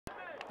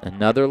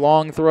Another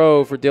long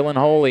throw for Dylan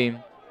Holy.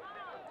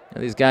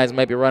 These guys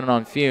might be running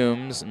on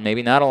fumes.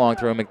 Maybe not a long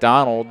throw.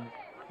 McDonald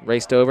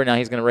raced over. Now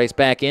he's going to race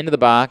back into the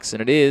box,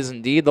 and it is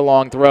indeed the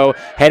long throw.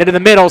 Headed to the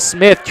middle.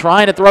 Smith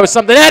trying to throw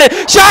something at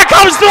it. Shot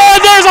comes through,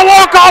 and there's a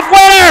walk-off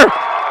winner!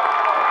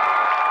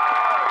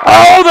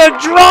 Oh, the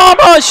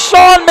drama!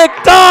 Sean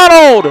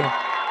McDonald!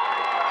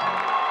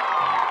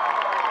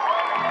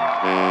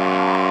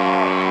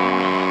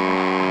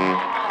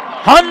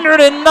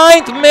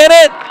 '109th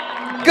minute.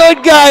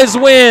 Good guys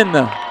win.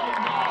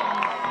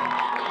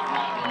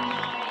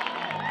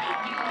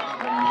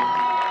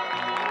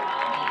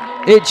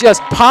 It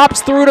just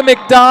pops through to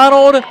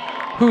McDonald,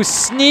 who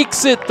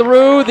sneaks it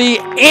through the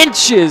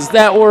inches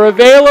that were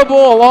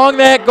available along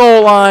that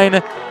goal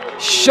line.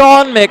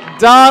 Sean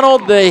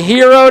McDonald, the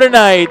hero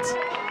tonight.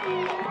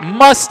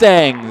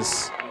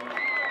 Mustangs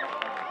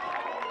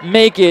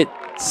make it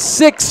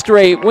 6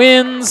 straight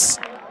wins.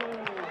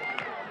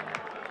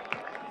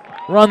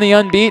 Run the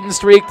unbeaten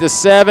streak to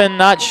 7.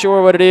 Not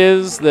sure what it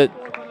is that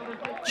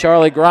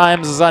Charlie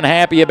Grimes is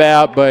unhappy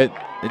about, but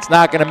it's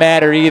not going to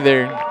matter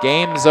either.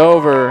 Game's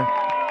over.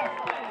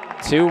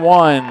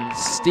 2-1.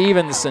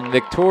 Stevenson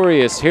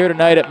victorious here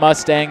tonight at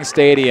Mustang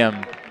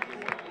Stadium.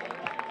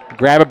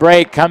 Grab a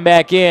break, come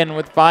back in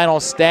with final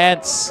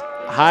stats,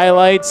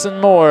 highlights,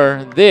 and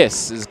more.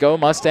 This is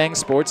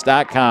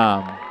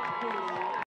GoMustangSports.com.